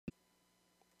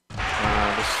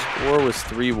score was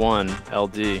 3-1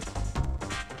 LD.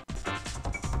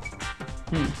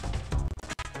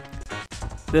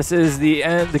 This is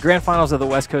the grand finals of the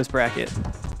West Coast bracket.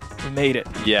 We made it.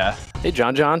 Yeah. Hey,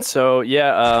 John. So,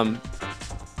 yeah,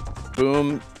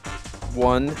 Boom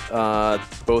won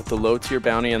both the low-tier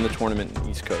bounty and the tournament in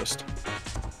East Coast.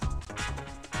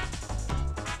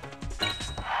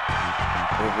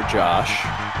 Over Josh.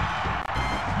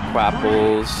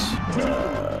 Quapples.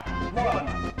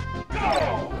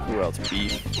 Who else?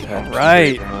 Beef.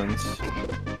 Right. Runs.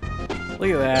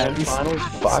 Look at that. He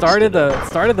started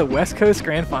the West Coast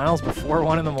Grand Finals before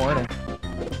 1 in the morning.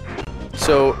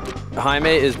 So, Jaime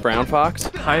is Brown Fox?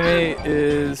 Jaime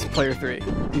is player 3.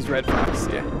 He's Red Fox,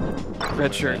 yeah.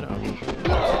 Red shirt.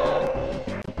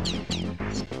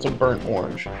 It's a burnt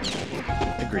orange.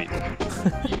 Agreed.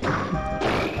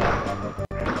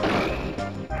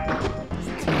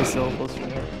 Too many syllables for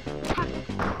me.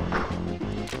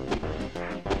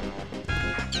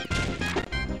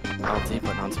 LD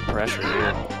putting on some pressure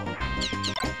here.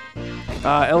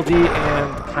 LD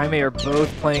and Jaime are both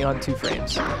playing on 2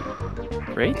 frames.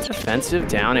 Great defensive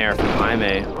down air from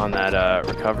Jaime on that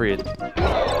recovery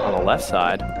on the left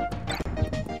side.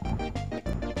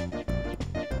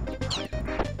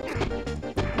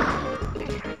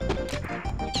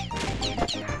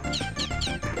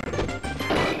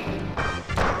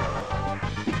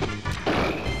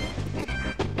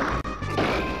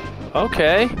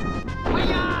 Okay.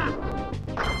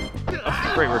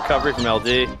 Oh, great recovery from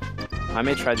LD.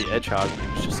 Jaime tried the edge hog, but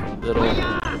it was just a little...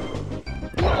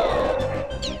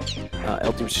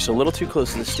 LD was just a little too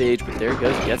close to the stage, but there he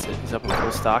goes, he gets it. He's up in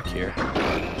full stock here.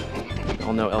 We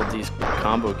all know LD's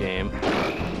combo game.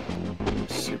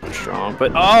 Super strong,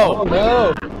 but oh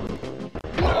no!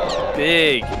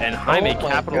 Big, and Jaime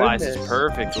capitalizes goodness.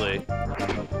 perfectly.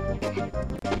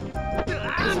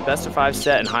 It's a best of 5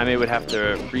 set, and Jaime would have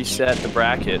to reset the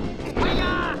bracket.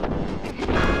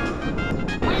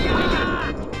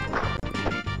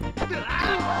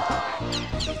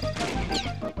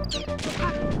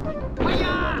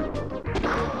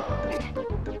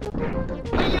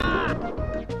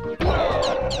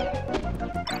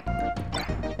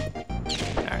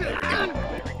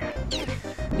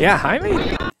 Yeah,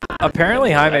 Jaime.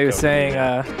 Apparently, Jaime was saying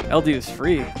LD was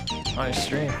free on his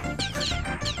stream.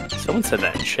 Someone said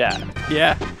that in chat.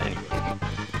 Yeah. Anyway.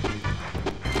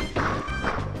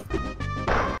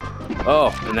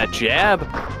 Oh, and that jab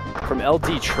from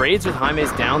LD trades with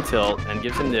Jaime's down tilt and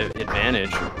gives him the advantage.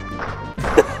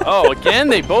 Oh, again,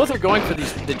 they both are going for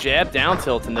the jab down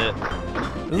tilt and the.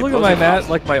 Look at my match,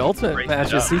 like my ultimate Break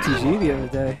match it with up. CTG the other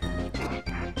day.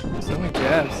 So many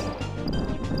jabs.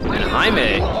 And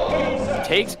Jaime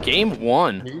takes game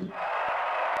 1. This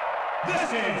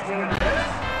game's winner is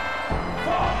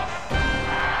Fox.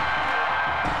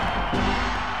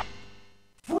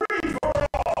 Free for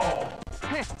all.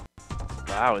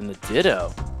 Wow, in the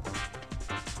ditto.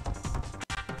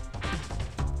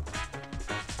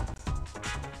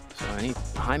 So any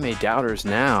Jaime doubters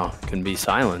now can be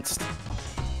silenced.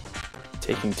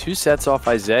 Taking 2 sets off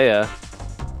Isaiah.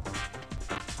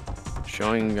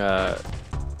 Showing a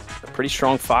pretty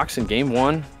strong Fox in game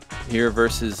 1 here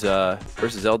versus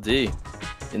LD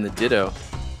in the ditto.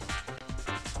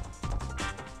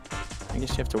 I guess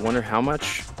you have to wonder how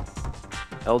much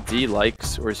LD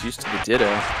likes or is used to the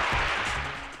ditto.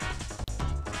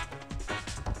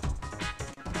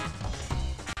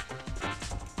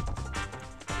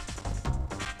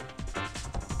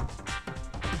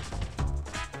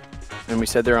 And we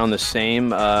said they're on the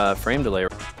same frame delay.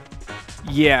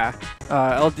 Yeah.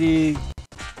 LD.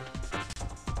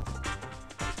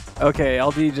 Okay,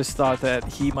 LD just thought that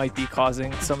he might be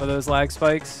causing some of those lag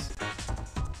spikes.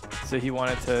 So he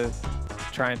wanted to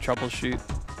try and troubleshoot.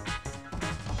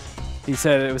 He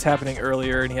said it was happening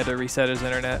earlier and he had to reset his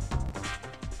internet.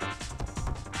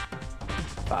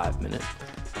 5 minutes.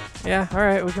 Yeah,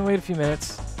 alright, we can wait a few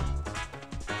minutes.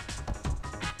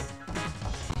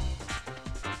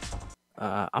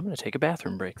 I'm going to take a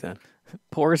bathroom break then.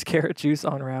 Pours carrot juice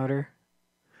on router.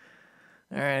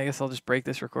 Alright, I guess I'll just break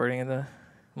this recording into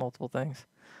multiple things.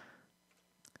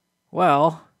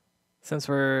 Well, since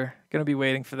we're going to be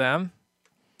waiting for them,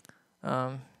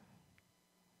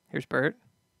 here's Bert.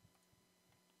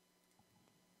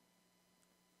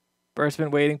 Bert's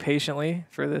been waiting patiently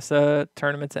for this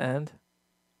tournament to end.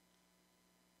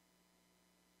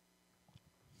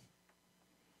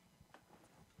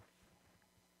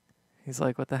 He's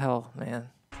like, what the hell, man?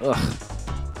 Ugh.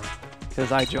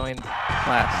 Because I joined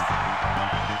last.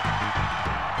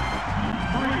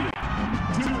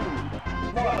 3, 2,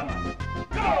 1,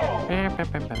 go! There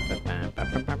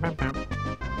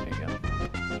you go.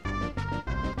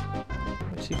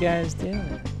 you guys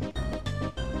doing?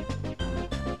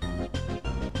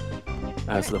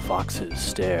 As the foxes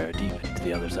stare deep into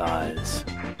the other's eyes.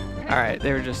 All right,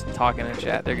 they were just talking in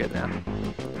chat. They're good now.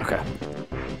 Okay.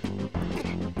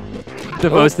 The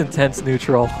most intense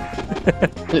neutral.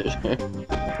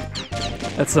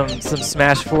 That's some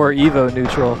Smash 4 Evo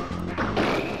neutral.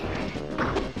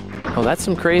 Oh, that's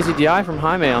some crazy DI from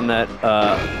Jaime on that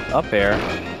up air.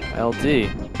 LD.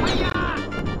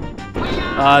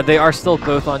 They are still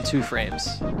both on 2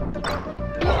 frames.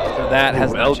 So that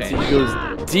has not LD changed.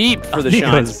 goes deep for the He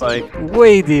shine goes spike.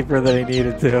 way deeper than he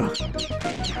needed to.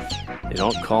 They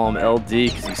don't call him LD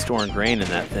because he's storing grain in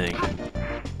that thing.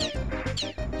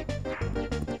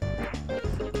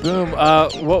 Boom.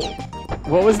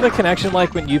 What was the connection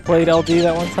like when you played LD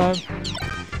that one time?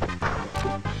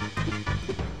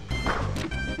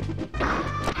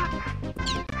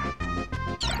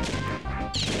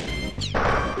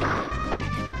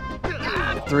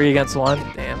 Three against 1?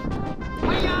 Damn.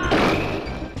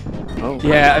 Oh.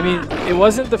 Yeah, I mean, it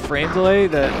wasn't the frame delay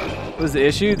that was the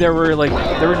issue. There were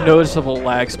noticeable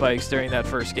lag spikes during that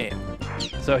first game.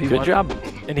 So he Good job.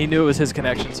 And he knew it was his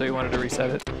connection, so he wanted to reset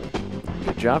it.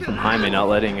 Good job from Jaime not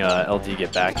letting LD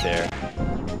get back there.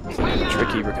 It's like a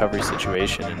tricky recovery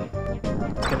situation.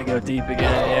 And It's gonna go deep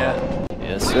again, yeah.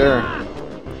 yes, sir.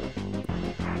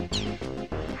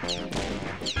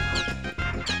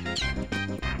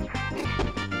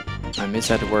 Jaime's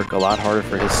had to work a lot harder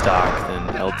for his stock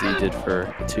than LD did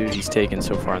for the 2 he's taken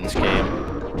so far in this game.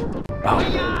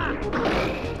 Oh.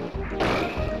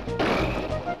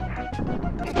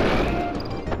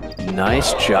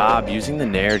 Nice job using the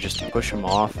nair just to push him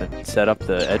off and set up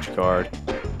the edge guard.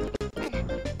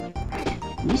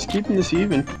 He's keeping this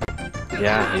even.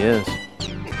 Yeah, he is.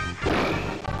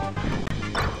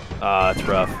 It's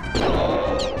rough.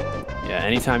 Yeah,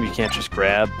 anytime you can't just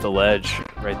grab the ledge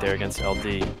right there against LD,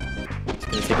 he's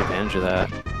gonna take advantage of that.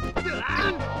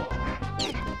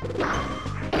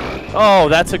 Oh,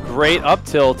 that's a great up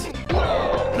tilt.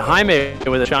 And Jaime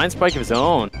with a shine spike of his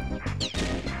own.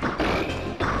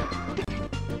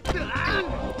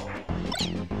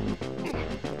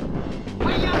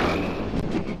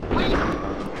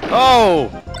 Oh!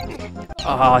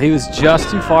 Oh, he was just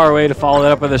too far away to follow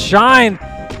that up with a shine.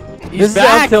 He's This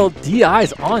back! is until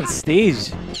DI's on stage.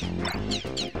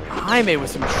 Jaime with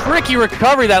some tricky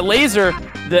recovery, that laser.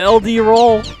 The LD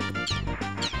roll.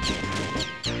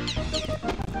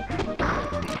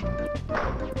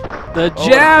 The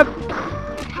jab.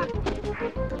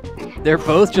 They're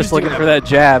both just looking for that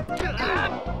jab.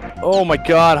 Oh my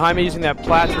god, Jaime using that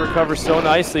plat to recover so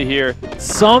nicely here.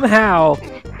 Somehow,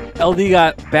 LD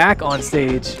got back on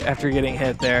stage after getting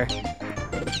hit there.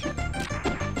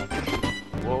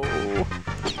 Whoa.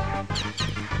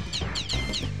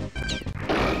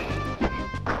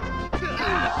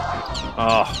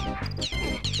 Oh.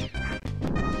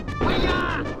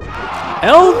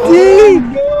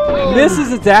 LD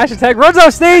misses a dash attack, runs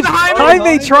off stage.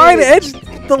 Jaime trying to edge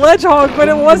the ledge hog, but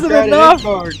it wasn't enough.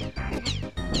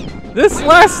 This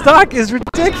last stock is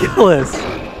ridiculous.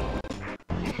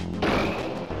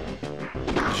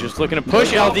 He's just looking to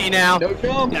push LD now. No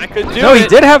jump. That could do No, it. he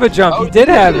did have a jump. He did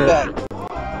have it.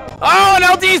 Oh, and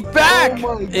LD's back!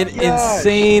 Oh my An God.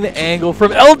 insane angle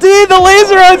from LD, the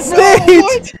laser on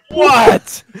stage!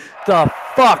 What the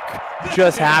fuck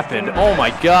just happened? Oh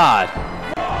my god.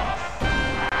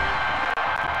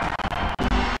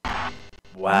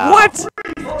 Wow. What?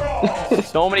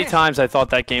 So many times I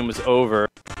thought that game was over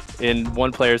in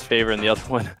one player's favor and the other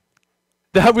one.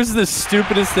 That was the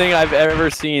stupidest thing I've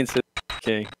ever seen since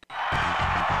King.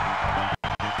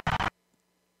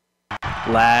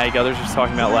 Lag, others are just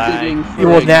talking about lag.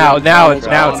 Well, now it's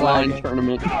online lagging.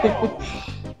 tournament.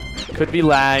 Could be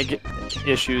lag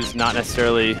issues, not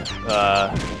necessarily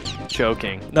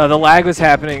choking. No, the lag was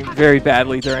happening very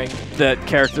badly during the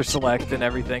character select and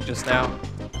everything just now.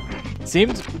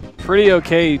 Seemed pretty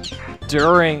okay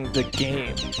during the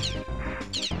game.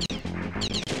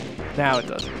 Now it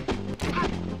doesn't.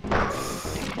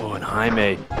 Oh, and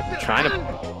Jaime trying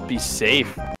to be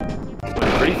safe. Went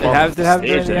pretty They far have off to have it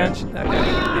stage during the there. end. Okay,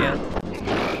 the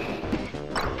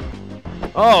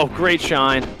end. Oh, great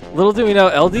shine. Little do we know,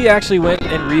 LD actually went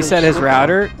and reset his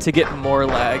router to get more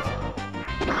lag.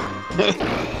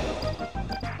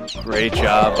 Great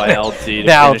job by LD to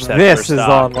Now finish that this first is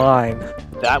stock. online.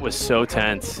 That was so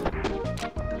tense.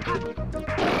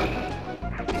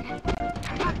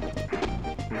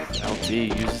 LD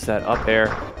uses that up air.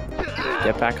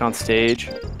 Get back on stage.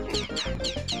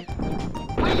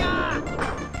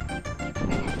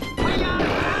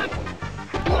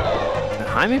 And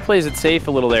Jaime plays it safe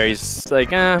a little there. He's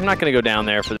like, I'm not going to go down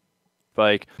there for the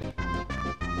spike.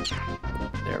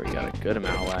 There, we got a good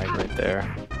amount of lag right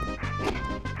there.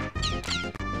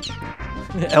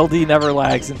 LD never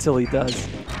lags until he does.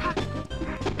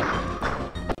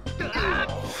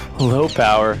 Low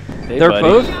power. Hey, They're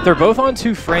buddy. both on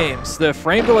 2 frames. The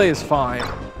frame delay is fine,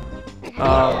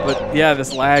 but yeah,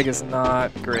 this lag is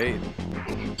not great.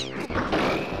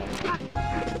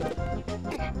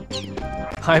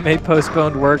 Jaime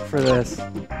postponed work for this.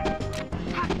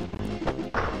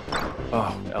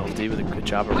 Oh, LD with a good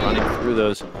job of running through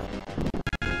those.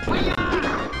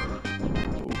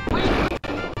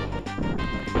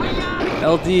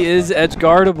 LD is edge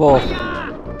guardable.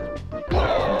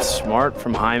 Smart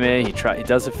from Jaime. He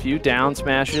does a few down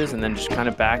smashes and then just kind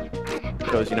of back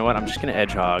goes, you know what, I'm just going to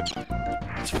edge hog.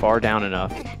 It's far down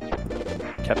enough.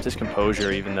 Kept his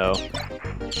composure even though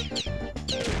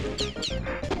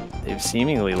they've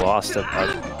seemingly lost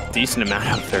a decent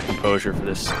amount of their composure for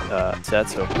this set.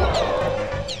 So,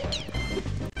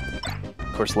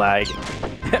 of course, lag.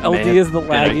 LD is the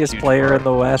laggiest player in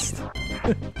the West.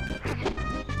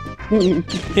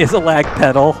 He has a lag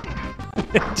pedal.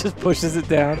 It just pushes it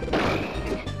down.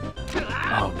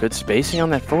 Oh, good spacing on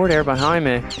that forward air behind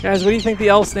me. Guys, what do you think the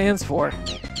L stands for?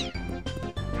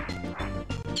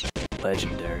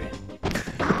 Legendary.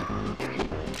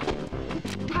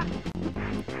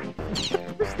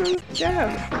 Where's those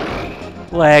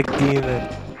jabs? Lag demon.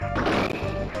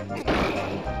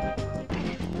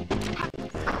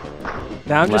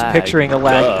 Now I'm just picturing a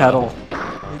lag pedal.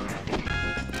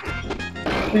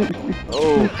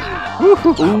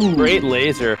 Oh, ooh, great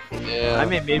laser. Yeah. I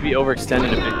maybe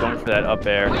overextended a bit going for that up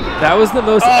air. That was the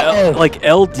most like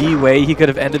LD way he could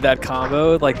have ended that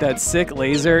combo, like that sick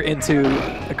laser into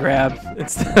a grab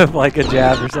instead of like a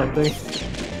jab or something.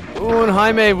 Ooh, and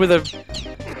Jaime with a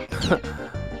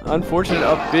unfortunate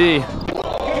up B.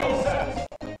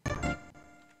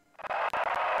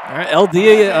 All right, LD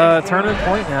tournament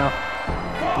point now.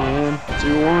 Yeah,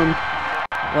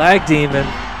 2-1. Lag demon.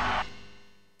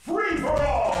 Free for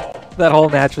all. That whole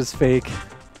match was fake.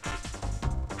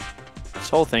 This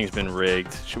whole thing's been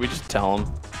rigged. Should we just tell him?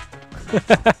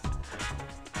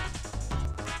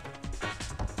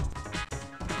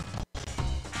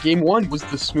 Game 1 was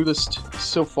the smoothest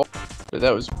so far, but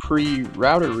that was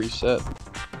pre-router reset.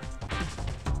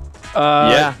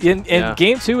 Yeah. And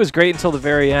game 2 was great until the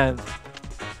very end.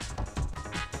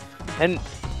 And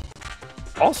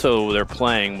also, their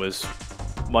playing was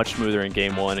much smoother in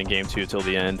game 1 and game 2 till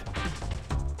the end.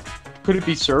 Could it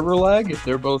be server lag if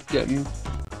they're both getting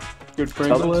good frame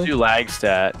Tell them to delay? do lag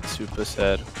stat, Supa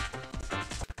said.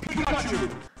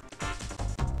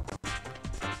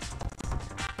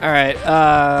 All right.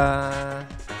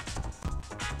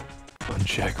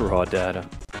 Uncheck raw data.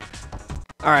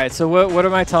 All right. So what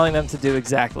am I telling them to do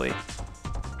exactly?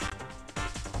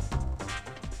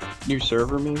 New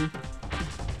server, maybe?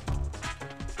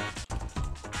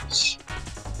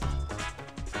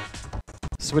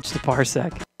 Switch to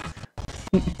Parsec.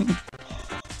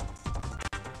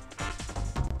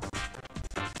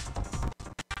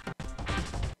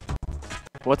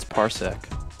 What's Parsec?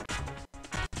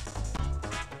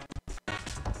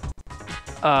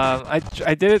 I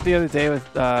did it the other day with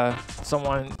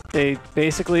someone. They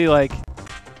basically like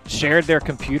shared their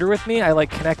computer with me. I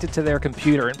like connected to their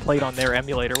computer and played on their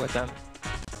emulator with them.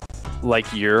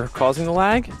 Like you're causing the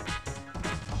lag?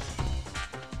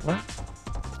 What?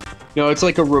 No, it's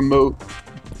like a remote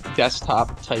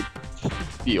desktop type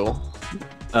feel.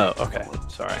 Oh, okay.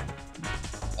 Sorry.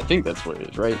 I think that's what it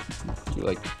is, right? You're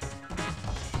like...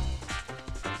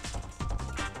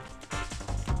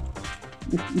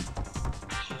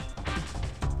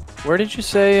 Where did you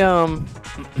say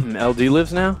LD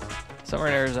lives now? Somewhere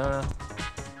in Arizona.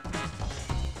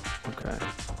 Okay.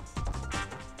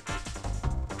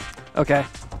 Okay.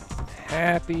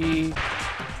 Happy.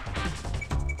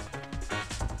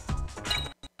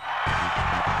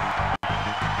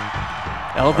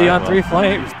 LD Right, on well.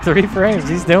 3 frames.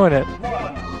 He's doing it.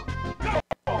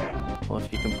 Well,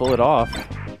 if you can pull it off.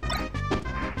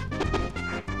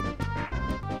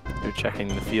 You're checking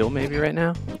the field maybe right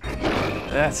now?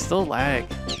 That's still lag.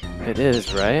 It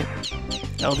is, right?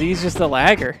 LD's just a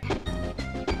lagger.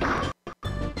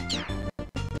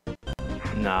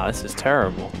 Nah, this is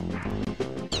terrible.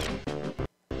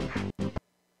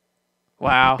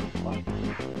 Wow.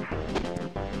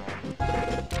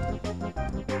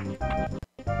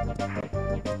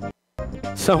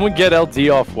 Someone get LD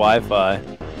off Wi-Fi.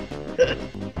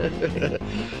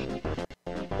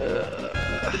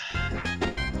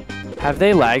 Have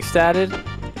they lag statted?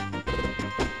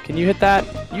 Can you hit that?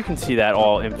 You can see that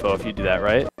all info if you do that,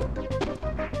 right?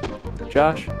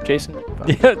 Josh? Jason?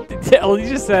 Yeah, LD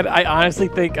just said, I honestly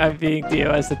think I'm being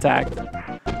DOS attacked.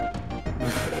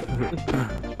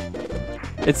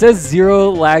 It says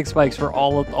 0 lag spikes for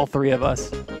all three of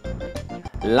us.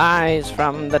 Lies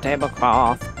from the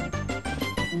tablecloth.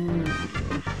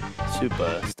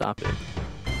 Super, stop it.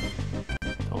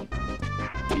 Don't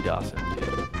DDoS him,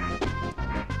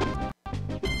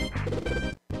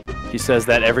 dude. He says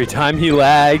that every time he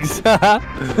lags.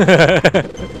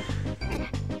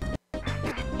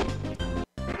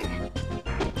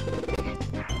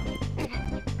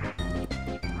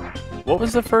 What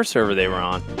was the first server they were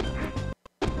on?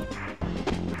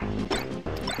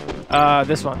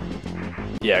 This one.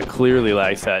 Yeah, clearly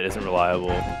lagstat isn't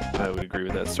reliable. I would agree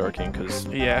with that, Starking, because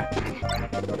Yeah.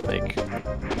 like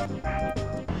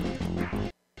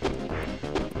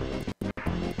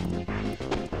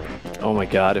oh my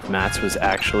god, if Mats was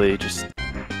actually just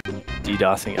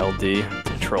DDoSing LD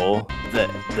to troll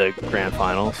the grand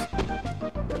finals.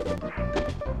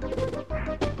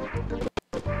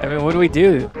 I mean, what do we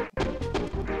do?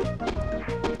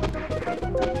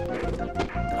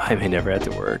 I may never had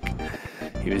to work.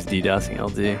 He was DDoSing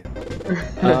LD.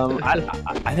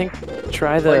 I think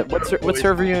try the what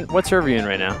server you in? What server you in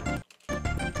right now?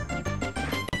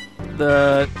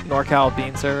 The NorCal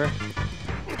Bean server.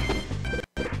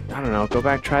 I don't know. Go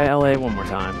back. Try LA one more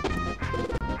time.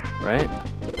 Right?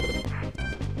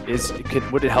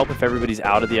 Would it help if everybody's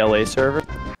out of the LA server?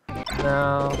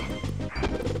 No.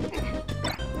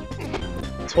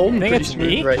 It's holding Think pretty it's smooth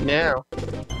me? right now.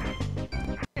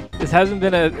 This hasn't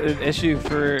been an issue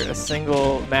for a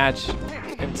single match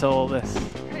until this.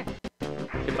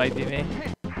 It might be me.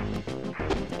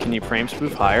 Can you frame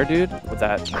spoof higher, dude? Would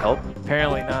that help?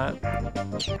 Apparently not.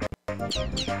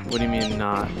 What do you mean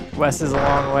not? West is a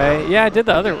long way. Yeah, I did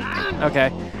the other one.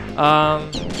 Okay. Are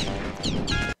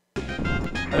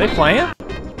they playing?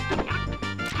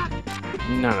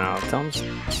 No. Tell them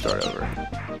to start over.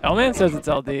 L-Man says it's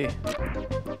LD.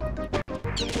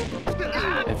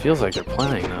 It feels like they're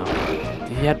playing though.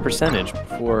 He had percentage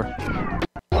before.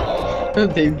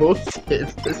 They both did.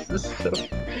 This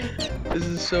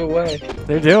is so whack.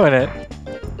 They're doing it.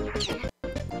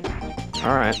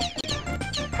 All right.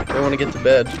 I want to get to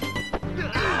bed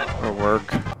Or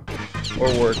work. or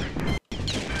work.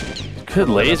 Good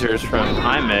lasers from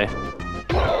Jaime.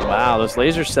 Wow, those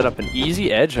lasers set up an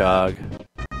easy edge hog.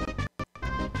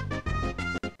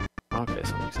 Okay,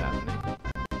 something's happening.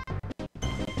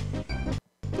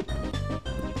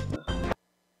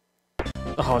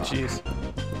 Oh, jeez.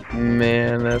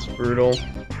 Man, that's brutal.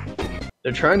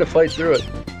 They're trying to fight through it.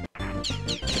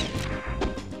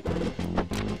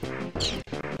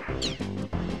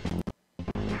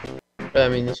 I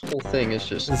mean, this whole thing is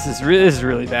just This is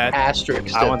really bad.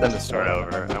 asterisk. I want them to start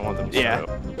over. I want them to start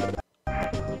over.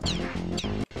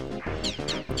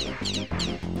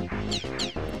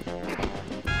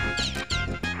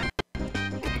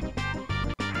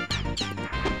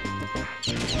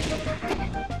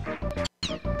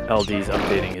 LD's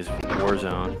updating his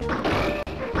Warzone.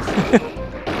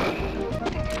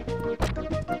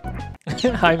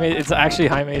 Jaime, it's actually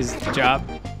Jaime's job.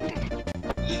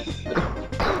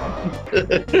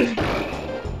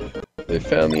 They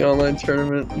found the online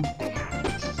tournament.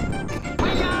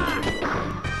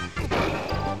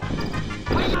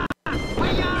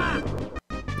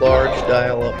 Large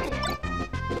dial-up.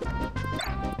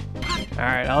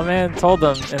 Alright, L-Man told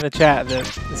them in the chat that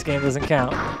this game doesn't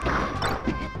count.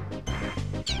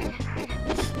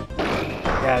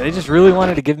 Yeah, they just really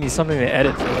wanted to give me something to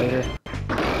edit for later.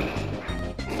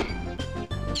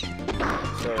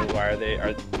 So why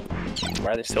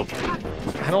are they still playing?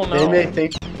 I don't know.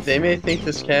 They may think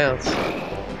this counts.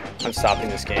 I'm stopping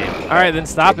this game. Alright, then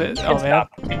stop it, L-Man.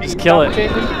 Just kill it.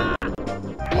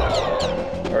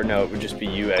 Or no, it would just be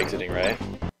you exiting, right?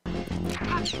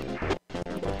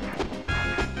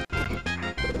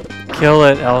 Kill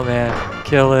it, L-Man.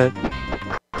 Kill it.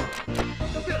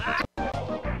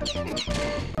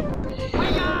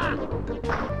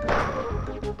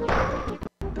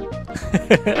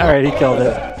 Alright, he killed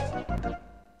it.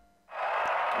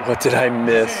 What did I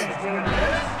miss?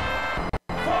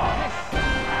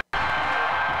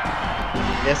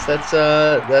 Yes, that's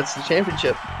the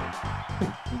championship.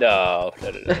 No.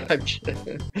 I'm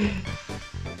kidding.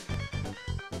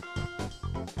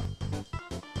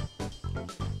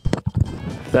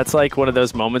 That's like one of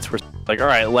those moments where, like, all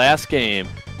right, last game,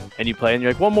 and you play, and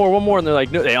you're like, one more, and they're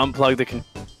like, no, they unplug the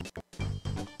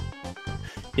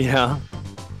you know?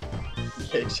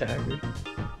 Exactly.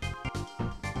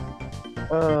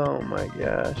 Oh my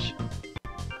gosh.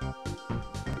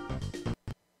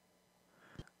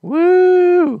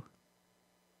 Woo!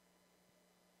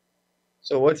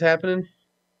 So what's happening?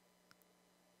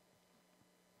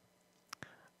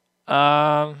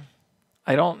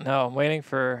 I don't know. I'm waiting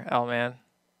for L-Man.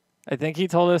 I think he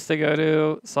told us to go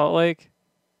to Salt Lake.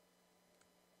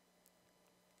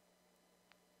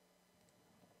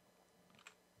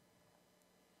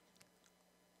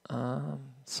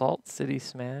 Salt City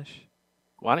Smash.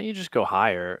 Why don't you just go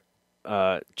higher,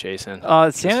 Jason?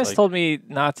 Samus like... told me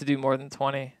not to do more than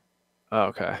 20. Oh,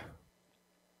 okay.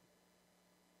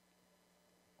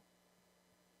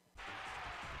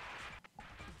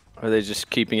 Are they just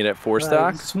keeping it at 4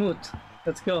 stock? Smooth.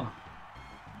 Let's go.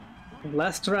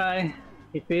 Last try.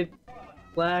 If it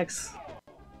lags,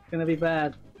 it's gonna be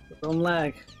bad. Don't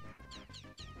lag.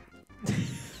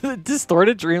 The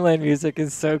distorted Dreamland music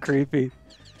is so creepy.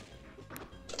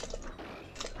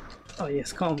 Oh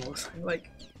yes, combos. Like.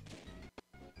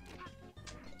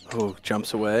 Oh,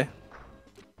 jumps away.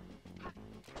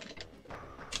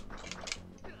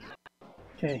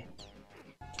 Okay.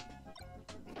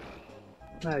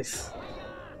 Nice.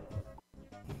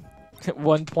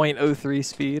 1.03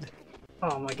 speed.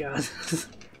 Oh my god.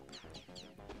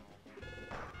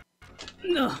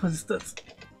 No, what's that?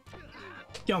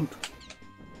 Jump.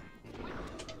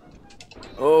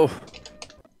 Oh.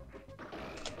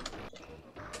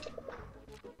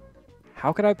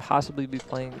 How could I possibly be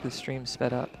playing the stream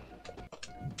sped up?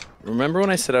 Remember when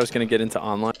I said I was going to get into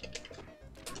online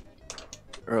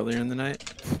earlier in the night?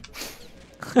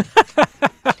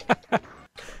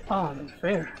 Oh,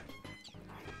 unfair.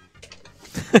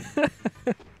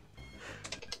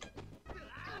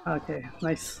 Okay,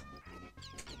 nice.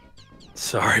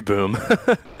 Sorry, Boom.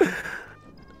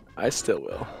 I still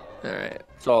will. Alright.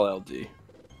 It's all LD.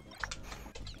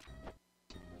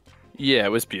 Yeah,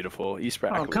 it was beautiful. East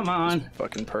Brackle. Oh, come on.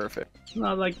 Fucking perfect.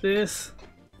 Not like this.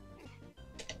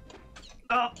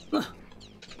 Oh.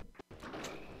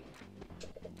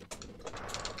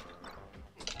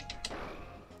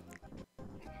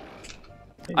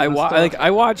 I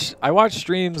watch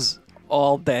streams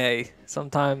all day.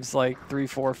 Sometimes like 3,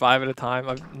 4, 5 at a time.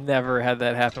 I've never had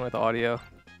that happen with audio.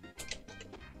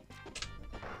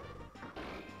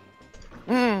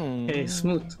 Okay,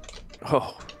 smooth.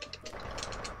 Oh.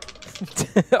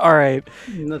 All right.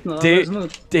 Not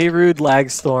smooth. Darude lag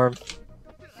storm.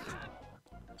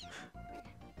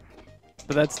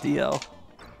 But that's DL.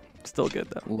 Still good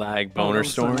though. Lag boner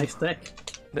storm. Nice deck.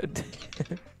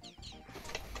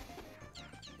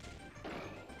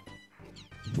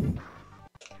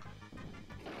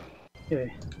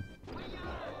 Okay.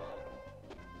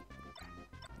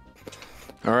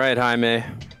 All right, Jaime.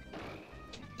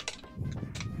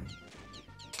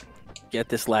 Get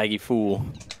this laggy fool.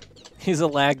 He's a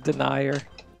lag denier.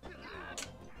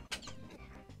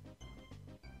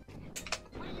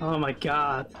 Oh my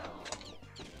god.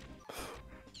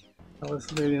 That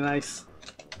was really nice.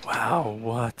 Wow,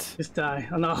 what? Just die.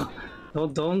 Oh no.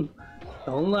 Don't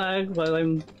lag while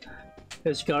I'm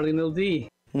edge guarding LD.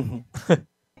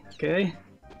 Okay.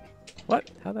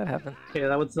 What? How'd that happen? Okay,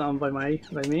 that was done by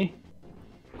me.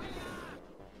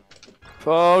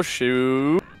 Oh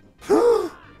shoot.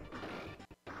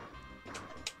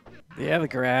 Yeah, the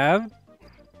grab.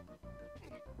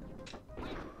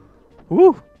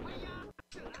 Woo!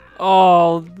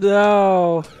 Oh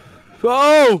no!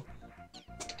 Oh!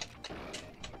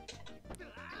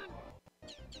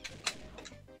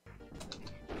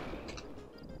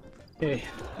 Okay.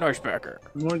 Nice backer.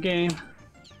 More game.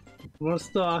 More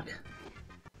stock.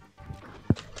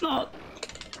 No!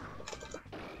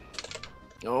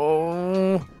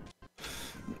 Oh.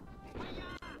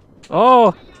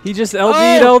 Oh! He just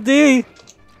LD'd LD!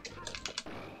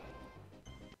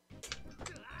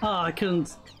 Oh, I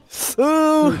couldn't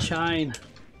Oh. shine.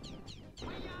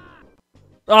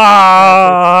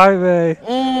 Ah, Jaime.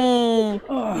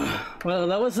 Oh, well,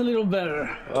 that was a little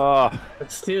better. Oh.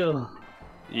 But still.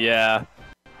 Yeah.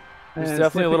 It was It's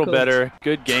definitely a little difficult. better.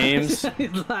 Good games.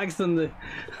 It lags on the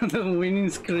winning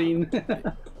screen.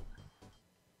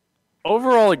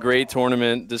 Overall, a great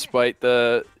tournament, despite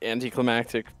the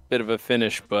anticlimactic bit of a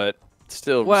finish, but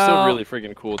still really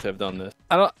freaking cool to have done this.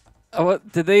 I don't.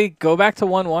 What did they go back to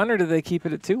 1-1 or did they keep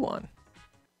it at 2-1?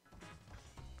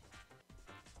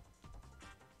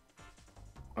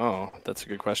 Oh, that's a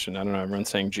good question. I don't know. Everyone's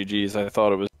saying GG's. I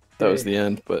thought that was the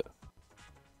end, but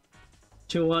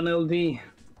 2-1 LD.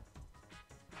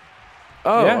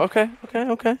 oh, Yeah.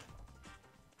 okay.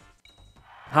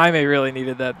 Jaime really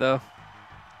needed that though.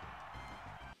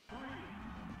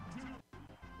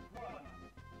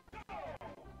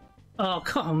 Oh,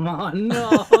 come on.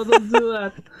 No, don't do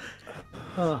that.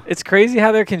 Oh. It's crazy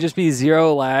how there can just be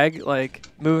 0 lag, like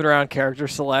moving around character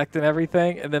select and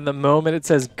everything, and then the moment it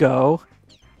says go,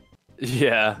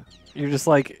 Yeah. you're just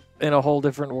like in a whole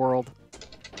different world.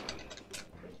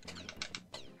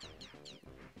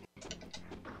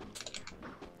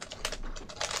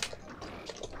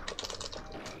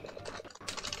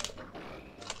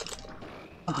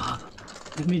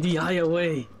 me DI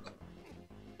away.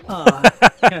 Ah,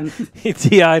 He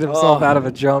DI'd himself out of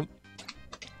a jump.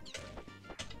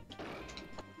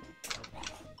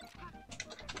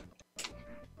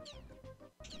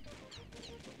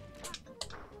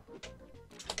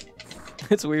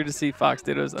 It's weird to see Fox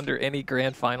Dittos under any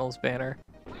Grand Finals banner.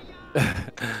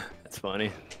 That's funny.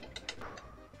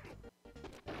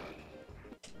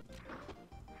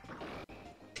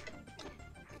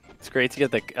 It's great to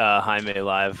get the Jaime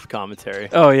live commentary.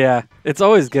 Oh yeah, it's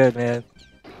always good, man.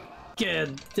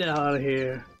 get out of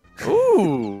here.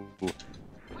 Ooh.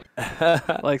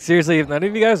 Like seriously, if none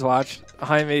of you guys watch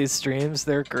Jaime's streams,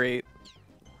 they're great.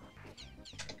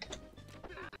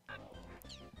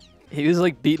 He was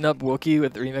like beating up Wookiee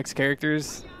with remix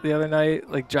characters the other night,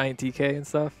 like Giant TK and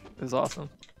stuff. It was awesome.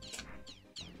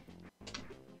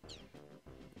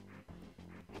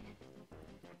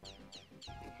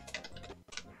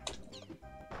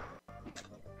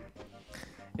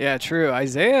 Yeah, true.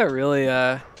 Isaiah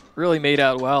really made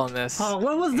out well in this. Oh,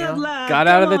 what was that lag? Got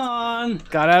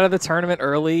out of the tournament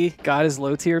early. Got his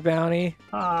low tier bounty.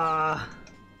 Ah,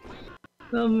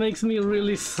 that makes me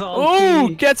really salty. Oh,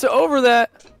 gets over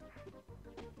that.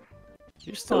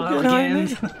 You're still good, again.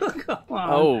 Jaime. Come on.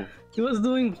 Oh. He was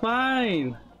doing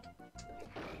fine.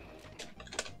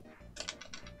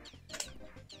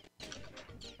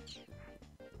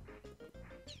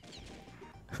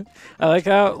 I like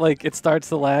how like it starts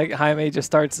the lag. Jaime just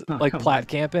starts like come plat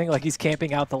camping, like he's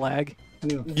camping out the lag.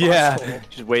 Yeah.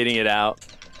 Just waiting it out.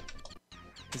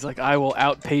 He's like, I will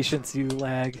out patience you,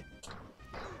 lag.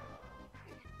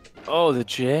 Oh, the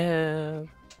jab.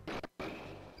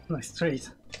 Nice trade.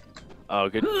 Oh,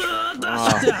 good.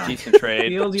 Dash attack. Decent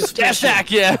trade. The LD Dash special.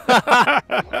 attack,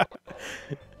 yeah.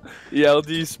 The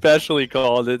LD specially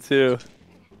called it too.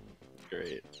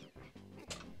 Great.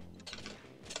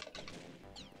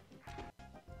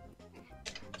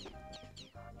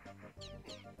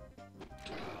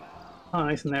 Oh,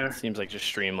 nice in there. Seems like just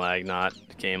stream lag, not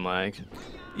game lag.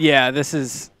 Yeah, this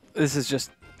is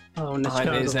just Oh,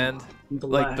 Jaime's end, the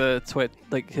like lag. the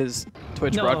like his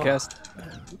Twitch No. broadcast.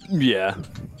 Yeah.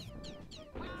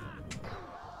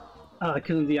 Oh, I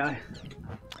couldn't DI.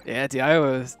 Yeah,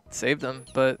 Iowa saved him,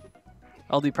 but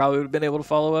LD probably would have been able to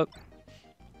follow up.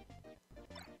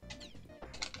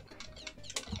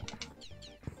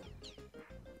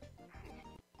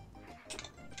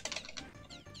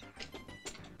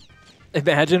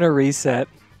 Imagine a reset.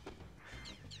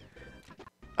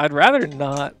 I'd rather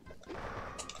not.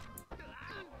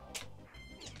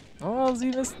 Oh, LD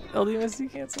missed D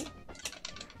cancel.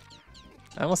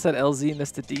 I almost said LZ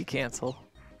missed a D cancel.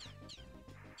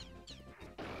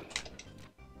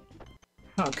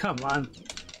 Oh, come on.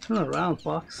 Turn around,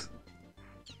 Fox.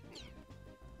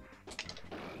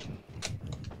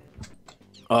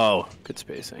 Oh, good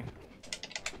spacing.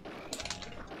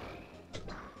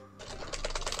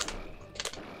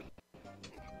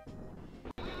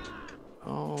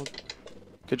 Oh,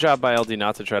 good job by LD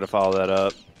not to try to follow that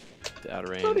up. Out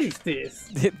of What range. is this?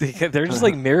 They're just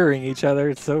like mirroring each other.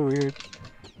 It's so weird.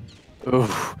 Ooh,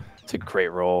 it's a great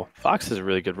roll. Fox is a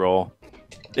really good roll.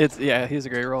 Yeah, he's a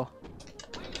great roll.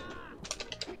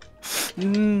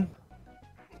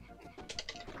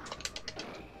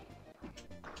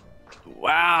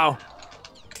 Wow.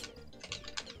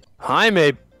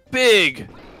 Jaime, big.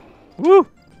 Woo!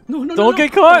 No, Don't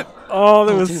get caught! Oh,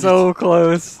 that was damn so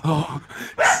close. Oh,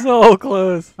 so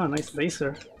close. Oh, nice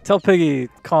laser. Tell Piggy,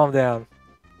 calm down.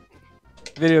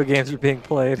 Video games are being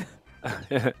played.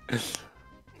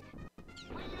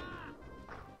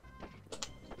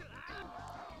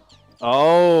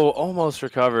 Oh, almost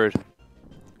recovered.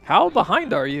 How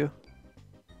behind are you?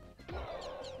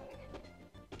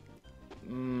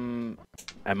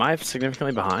 Am I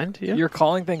significantly behind you? You're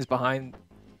calling things behind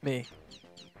me.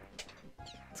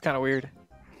 It's kind of weird.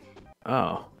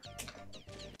 Oh.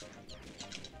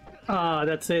 Ah,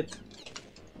 that's it.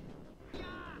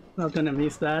 Not gonna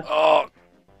miss that. Oh.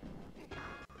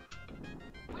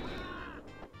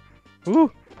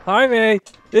 Ooh, Jaime,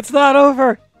 it's not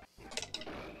over.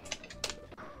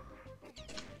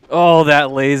 Oh,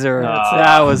 that laser.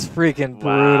 That was freaking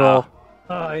brutal.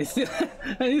 Oh, I still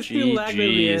lagged at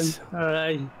the end. GG's.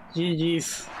 Alright,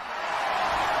 GG's.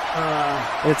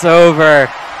 It's over.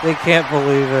 They can't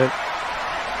believe it.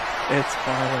 It's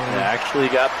finally It actually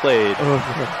got played.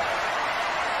 over.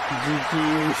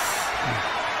 GG's.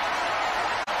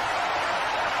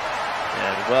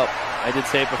 Yeah, well, I did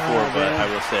say it before, Oh, but man. I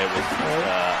will say it was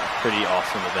a pretty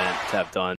awesome event to have done.